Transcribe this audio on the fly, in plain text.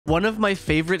One of my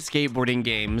favorite skateboarding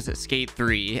games, Skate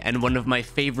 3, and one of my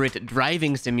favorite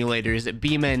driving simulators,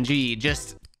 BeamNG,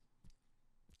 just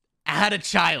had a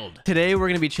child. Today, we're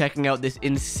going to be checking out this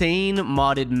insane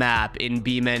modded map in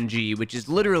BeamNG, which is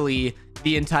literally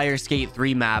the entire Skate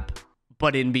 3 map,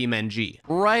 but in BeamNG.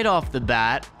 Right off the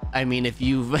bat, I mean, if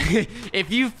you've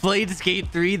if you've played Skate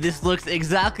 3, this looks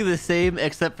exactly the same,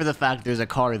 except for the fact there's a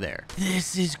car there.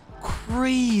 This is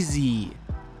crazy.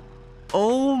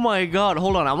 Oh my god,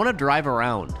 hold on, I want to drive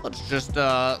around. Let's just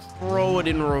throw it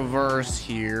in reverse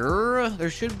here. There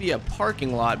should be a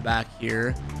parking lot back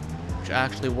here, which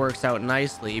actually works out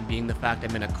nicely, being the fact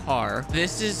I'm in a car.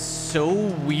 This is so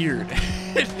weird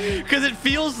because it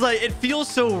feels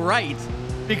so right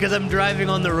because I'm driving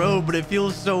on the road, but it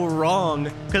feels so wrong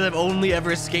because I've only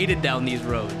ever skated down these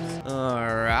roads. All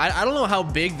right, I don't know how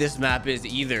big this map is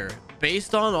either.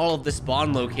 Based on all of the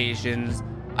spawn locations,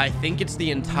 I think it's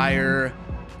the entire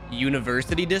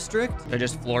university district. I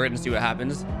just floor it and see what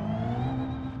happens.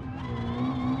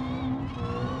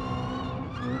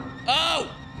 Oh!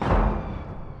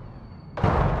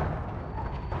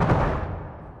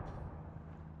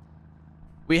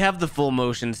 We have the full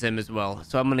motion sim as well,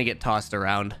 so I'm gonna get tossed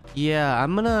around. Yeah,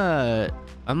 I'm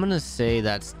gonna say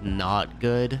that's not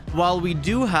good. While we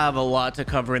do have a lot to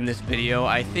cover in this video,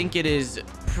 I think it is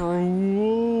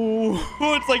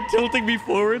it's like tilting me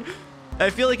forward. I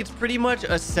feel like it's pretty much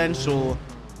essential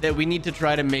that we need to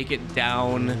try to make it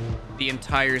down the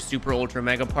entire super ultra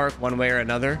mega park one way or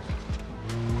another.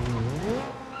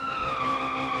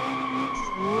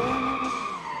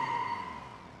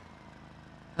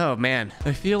 Oh man,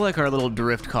 I feel like our little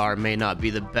drift car may not be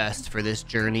the best for this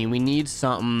journey. We need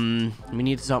something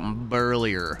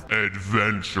burlier.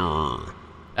 Adventure.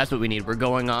 That's what we need. We're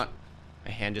going on. My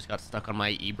hand just got stuck on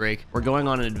my e-brake. We're going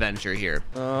on an adventure here.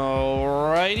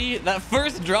 Alrighty, that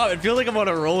first drop, it feels like I'm on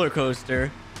a roller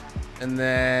coaster. And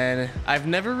then I've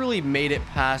never really made it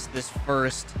past this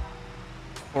first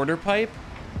quarter pipe.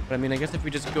 But I mean, I guess if we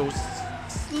just go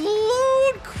slow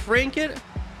and crank it.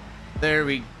 There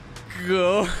we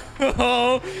go.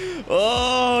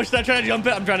 Oh, should I try to jump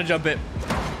it? I'm trying to jump it.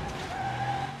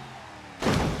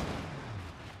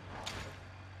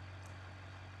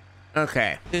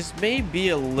 Okay, this may be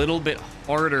a little bit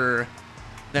harder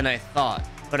than I thought,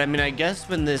 but I mean, I guess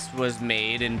when this was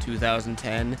made in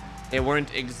 2010, they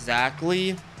weren't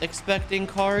exactly expecting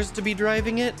cars to be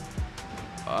driving it.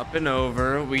 Up and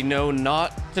over. We know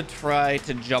not to try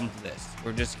to jump this.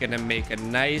 We're just gonna make a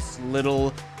nice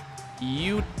little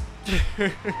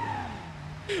U-turn.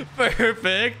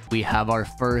 Perfect. We have our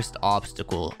first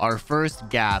obstacle, our first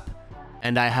gap,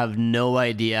 and I have no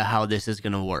idea how this is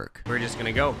gonna work. We're just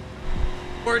gonna go.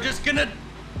 We're just gonna...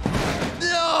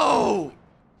 No!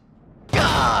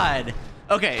 God!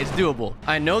 Okay, it's doable.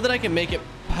 I know that I can make it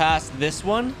past this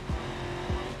one.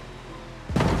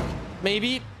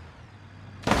 Maybe.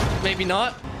 Maybe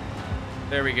not.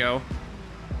 There we go.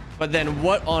 But then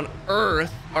what on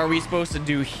earth are we supposed to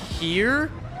do here?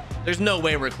 There's no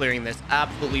way we're clearing this.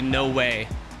 Absolutely no way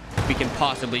we can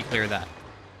possibly clear that.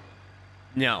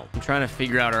 No. I'm trying to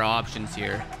figure out our options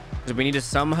here, because we need to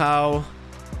somehow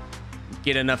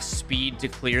get enough speed to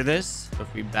clear this. So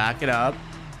if we back it up,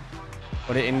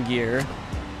 put it in gear.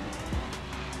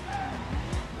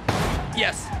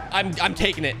 Yes, I'm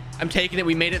taking it. I'm taking it.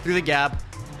 We made it through the gap.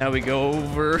 Now we go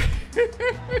over.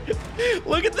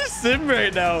 Look at the sim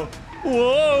right now.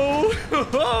 Whoa.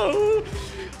 Whoa.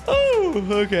 Oh,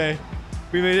 okay.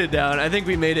 We made it down. I think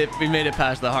we made it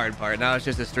past the hard part. Now it's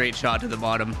just a straight shot to the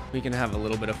bottom. We can have a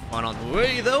little bit of fun on the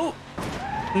way though.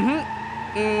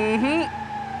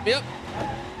 Yep.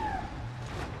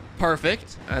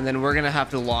 Perfect. And then we're gonna have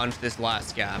to launch this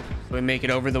last gap. So we make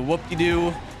it over the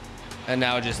whoop-de-doo, and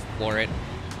now just floor it.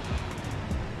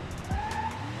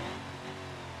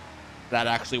 That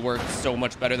actually worked so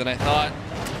much better than I thought.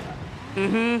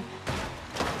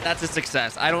 That's a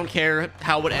success. I don't care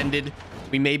how it ended.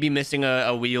 We may be missing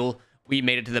a wheel. We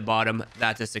made it to the bottom.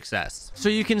 That's a success. So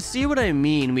you can see what I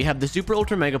mean. We have the Super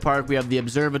Ultra Mega Park. We have the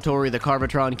Observatory, the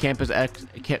Carvatron,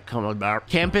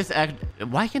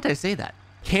 why can't I say that?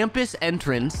 Campus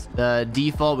entrance, the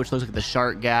default, which looks like the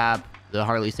Shark Gap, the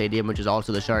Harley Stadium, which is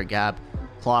also the Shark Gap,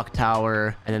 Clock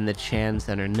Tower, and then the Chan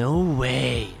Center. No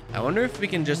way. I wonder if we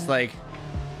can just like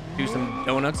do some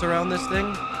donuts around this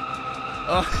thing.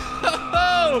 Oh,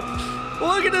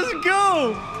 look at us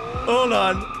go. Hold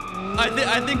on.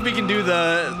 I think we can do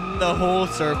the whole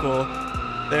circle.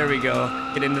 There we go.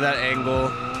 Get into that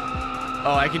angle.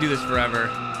 Oh, I can do this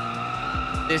forever.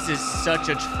 This is such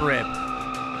a trip.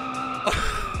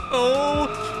 Oh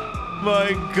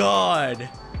my god.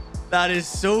 That is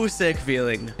so sick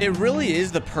feeling. It really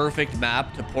is the perfect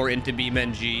map to port into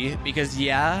BeamNG because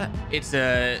yeah, it's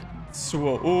a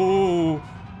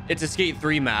Skate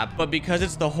 3 map, but because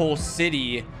it's the whole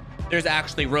city, there's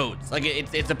actually roads. Like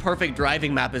it's a perfect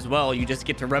driving map as well. You just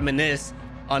get to reminisce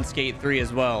on Skate 3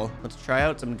 as well. Let's try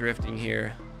out some drifting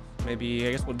here. Maybe,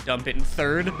 I guess we'll dump it in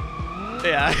third.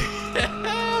 Yeah.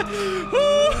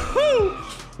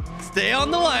 Stay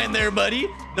on the line there, buddy.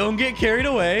 Don't get carried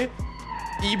away.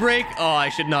 E-brake. Oh, I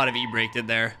should not have e-braked it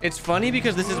there. It's funny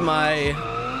because this is my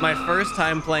first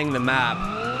time playing the map.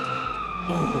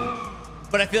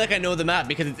 But I feel like I know the map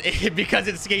because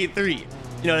it's Skate 3. You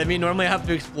know what I mean? Normally I have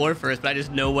to explore first, but I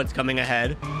just know what's coming ahead.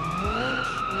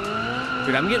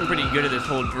 Dude, I'm getting pretty good at this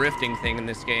whole drifting thing in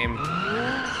this game.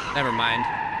 Never mind.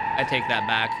 I take that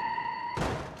back.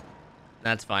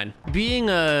 That's fine. Being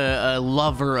a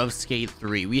lover of Skate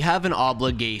 3, we have an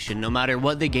obligation. No matter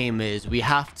what the game is, we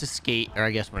have to skate, or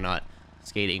I guess we're not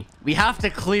skating. We have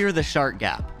to clear the shark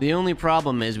gap. The only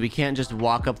problem is we can't just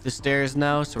walk up the stairs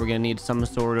now, so we're gonna need some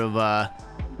sort of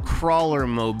crawler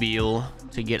mobile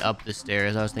to get up the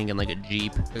stairs. I was thinking like a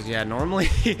Jeep. Because yeah,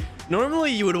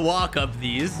 normally you would walk up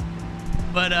these,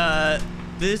 but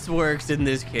this works in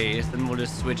this case, and we'll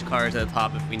just switch cars at the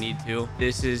top if we need to.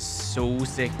 This is so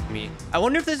sick to me. I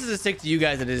wonder if this is as sick to you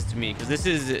guys as it is to me, because this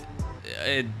is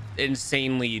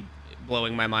insanely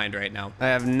blowing my mind right now. I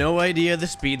have no idea the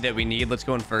speed that we need. Let's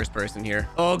go in first person here.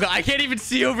 Oh god, I can't even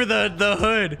see over the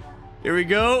hood. Here we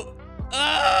go.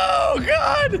 Oh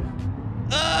god.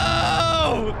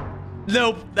 Oh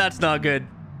nope, that's not good.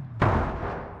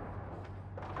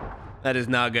 That is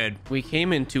not good. We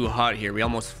came in too hot here. We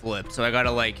almost flipped. So I gotta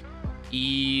like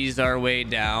ease our way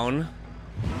down.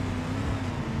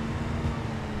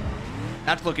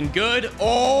 That's looking good.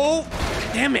 Oh,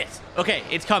 damn it. Okay,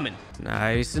 it's coming.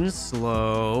 Nice and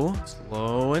slow.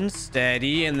 Slow and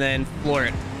steady, and then floor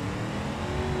it.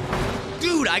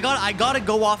 Dude, I gotta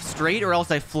go off straight or else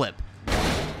I flip.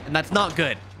 And that's not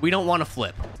good. We don't want to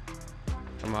flip.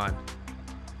 Come on.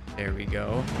 There we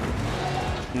go.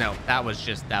 No, that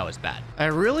was bad. I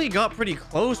really got pretty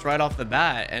close right off the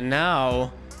bat, and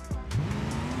now...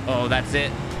 Oh, that's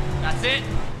it. That's it.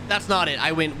 That's not it.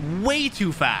 I went way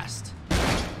too fast.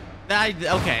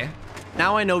 Okay.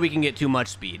 Now I know we can get too much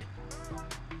speed.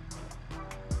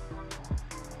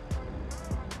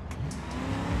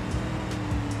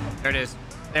 There it is.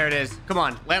 There it is. Come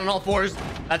on. Land on all fours.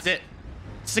 That's it.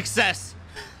 Success.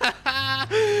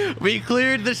 We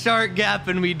cleared the shark gap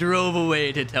and we drove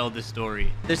away to tell the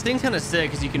story. This thing's kind of sick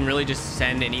because you can really just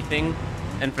send anything,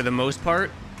 and for the most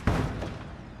part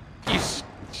you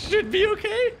should be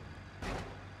okay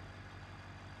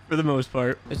for the most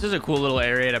part. This is a cool little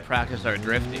area to practice our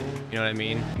drifting, you know what I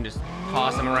mean? You can just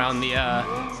toss them around the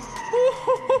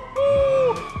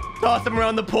toss them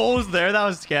around the poles there. That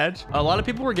was sketch. A lot of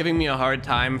people were giving me a hard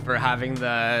time for having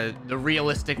the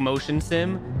realistic motion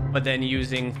sim, but then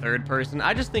using third person.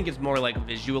 I just think it's more like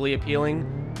visually appealing,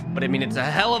 but I mean, it's a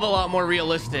hell of a lot more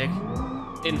realistic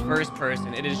in first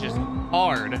person. It is just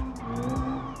hard.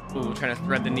 Ooh, trying to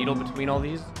thread the needle between all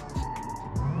these.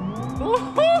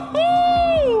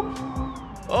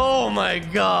 Oh my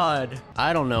god.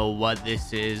 I don't know what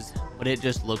this is, but it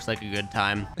just looks like a good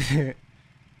time.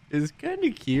 It's kind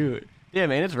of cute. Yeah,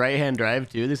 man, it's right-hand drive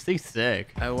too. This thing's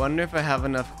sick. I wonder if I have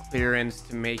enough clearance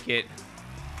to make it...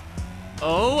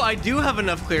 Oh, I do have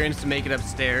enough clearance to make it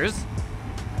upstairs.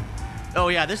 Oh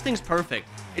yeah, this thing's perfect.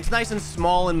 It's nice and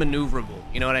small and maneuverable.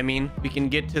 You know what I mean? We can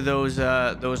get to those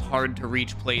hard to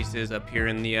reach places up here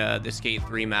in the Skate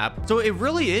 3 map. So it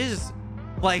really is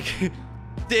like,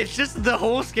 it's just the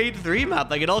whole Skate 3 map.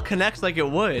 Like it all connects like it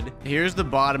would. Here's the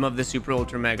bottom of the Super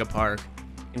Ultra Mega Park.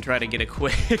 And try to get a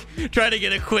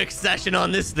quick session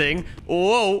on this thing.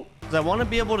 Whoa. 'Cause I want to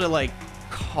be able to like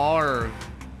carve.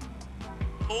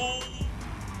 Oh,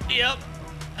 yep.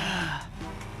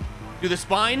 Do the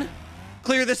spine?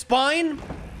 Clear the spine?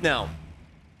 No.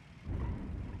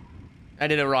 I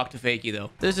did a rock to fakie though.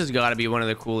 This has got to be one of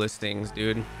the coolest things,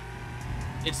 dude.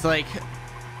 It's like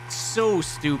so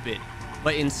stupid,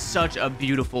 but in such a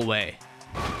beautiful way.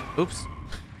 Oops.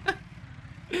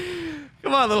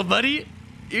 Come on, little buddy.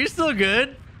 You're still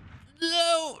good.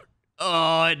 No.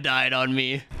 Oh, it died on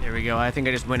me. There we go. I think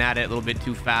I just went at it a little bit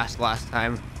too fast last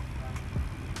time.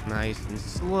 Nice and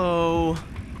slow.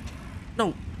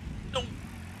 No. No.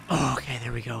 Oh, okay,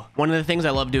 there we go. One of the things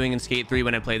I love doing in Skate 3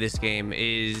 when I play this game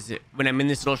is when I'm in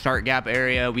this little shark gap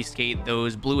area, we skate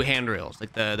those blue handrails,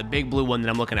 like the big blue one that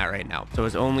I'm looking at right now. So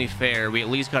it's only fair. We at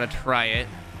least got to try it.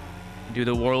 Do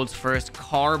the world's first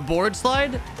car board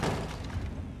slide.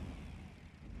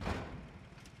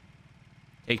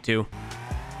 Take two.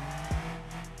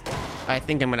 I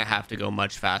think I'm gonna have to go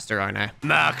much faster, aren't I?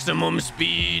 Maximum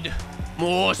speed.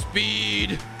 More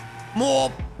speed.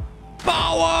 More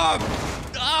power.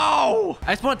 Oh!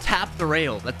 I just want to tap the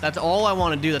rail. That's all I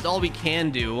want to do. That's all we can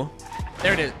do.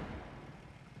 There it is.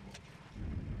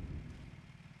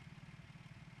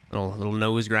 Little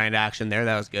nose grind action there.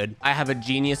 That was good. I have a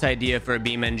genius idea for a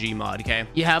BeamNG mod, okay?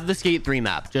 You have the Skate 3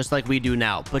 map, just like we do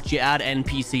now, but you add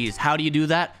NPCs. How do you do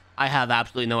that? I have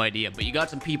absolutely no idea, but you got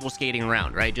some people skating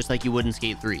around, right? Just like you would in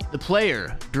Skate 3. The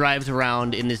player drives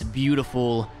around in this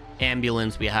beautiful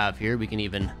ambulance we have here. We can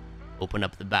even open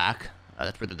up the back.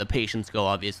 That's where the patients go,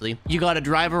 obviously. You got to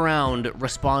drive around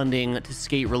responding to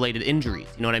skate-related injuries.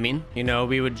 You know what I mean? You know,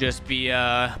 we would just be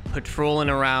patrolling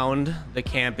around the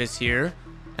campus here.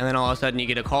 And then all of a sudden you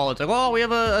get a call. It's like, oh, we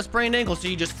have a sprained ankle. So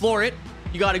you just floor it.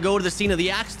 You got to go to the scene of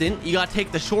the accident. You got to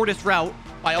take the shortest route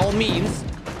by all means.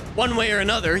 One way or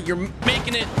another. You're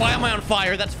making it. Why am I on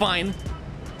fire? That's fine.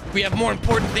 We have more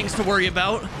important things to worry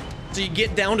about. So you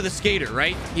get down to the skater,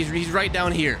 right? He's right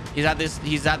down here. He's at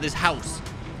this house.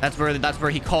 That's where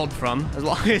he called from. As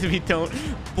long as we don't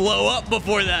blow up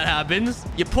before that happens.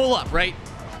 You pull up, right?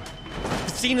 The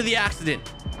scene of the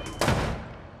accident.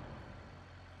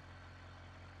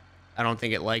 I don't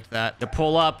think it liked that. You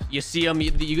pull up, you see him,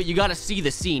 you got to see the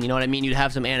scene, you know what I mean? You'd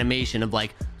have some animation of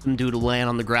like some dude laying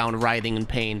on the ground writhing in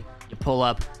pain. You pull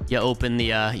up, you open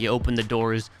the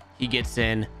doors, he gets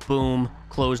in, boom,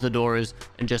 close the doors,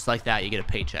 and just like that, you get a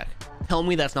paycheck. Tell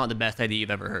me that's not the best idea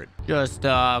you've ever heard. Just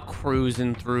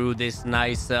cruising through this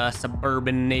nice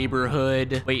suburban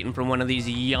neighborhood, waiting for one of these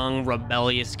young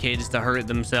rebellious kids to hurt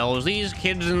themselves. These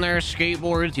kids and their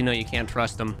skateboards, you know you can't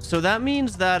trust them. So that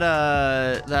means that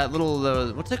that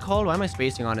little what's it called? Why am I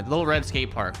spacing on it? The little red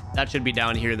skate park. That should be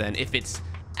down here then, if it's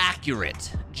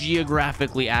accurate,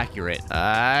 geographically accurate.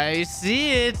 I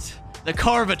see it. The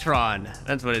Carvatron.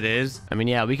 That's what it is. I mean,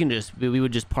 yeah, we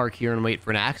would just park here and wait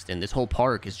for an accident. This whole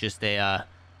park is just an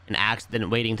accident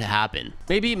waiting to happen.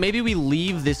 Maybe we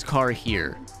leave this car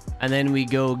here and then we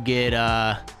go get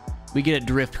a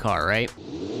drift car, right?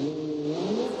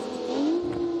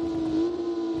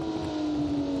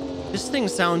 This thing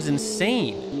sounds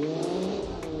insane.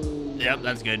 Yep,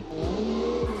 that's good.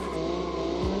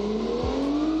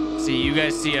 See, you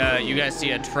guys see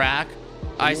a track.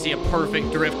 I see a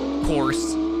perfect drift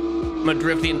course. I'm gonna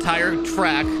drift the entire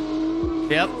track.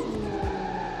 Yep.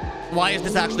 Why is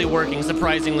this actually working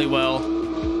surprisingly well?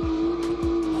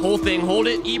 Whole thing, hold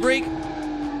it, e-brake.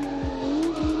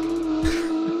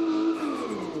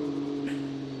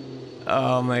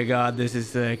 Oh my god, this is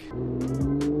sick.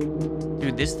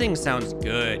 Dude, this thing sounds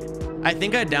good. I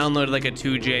think I downloaded like a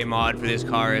 2J mod for this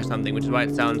car or something, which is why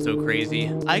it sounds so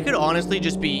crazy. I could honestly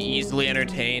just be easily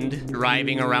entertained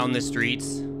driving around the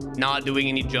streets, not doing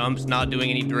any jumps, not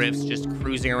doing any drifts, just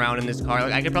cruising around in this car.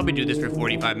 Like, I could probably do this for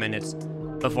 45 minutes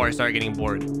before I start getting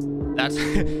bored.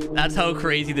 That's how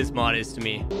crazy this mod is to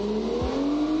me.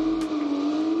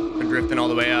 We're drifting all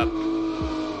the way up.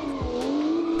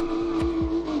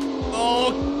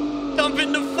 Oh, dump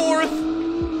into fourth.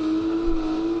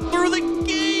 Through the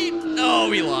gate. Oh,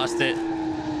 we lost it.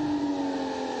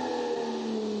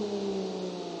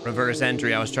 Reverse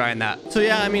entry. I was trying that. So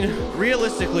yeah, I mean,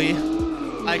 realistically,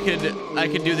 I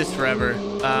could do this forever.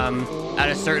 At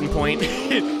a certain point,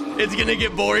 it's gonna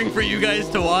get boring for you guys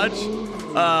to watch.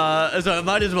 So I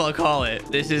might as well call it.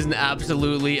 This is an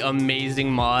absolutely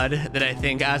amazing mod that I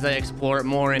think as I explore it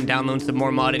more and download some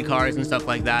more modded cars and stuff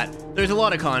like that, there's a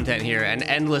lot of content here and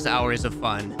endless hours of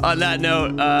fun. On that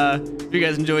note, if you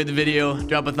guys enjoyed the video,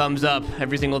 drop a thumbs up.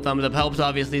 Every single thumbs up helps,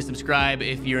 obviously. Subscribe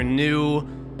if you're new.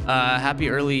 Happy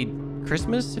early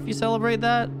Christmas if you celebrate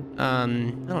that. I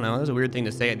don't know. That was a weird thing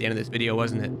to say at the end of this video,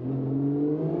 wasn't it?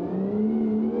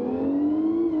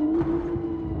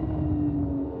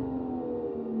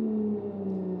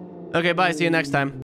 Okay, bye. See you next time.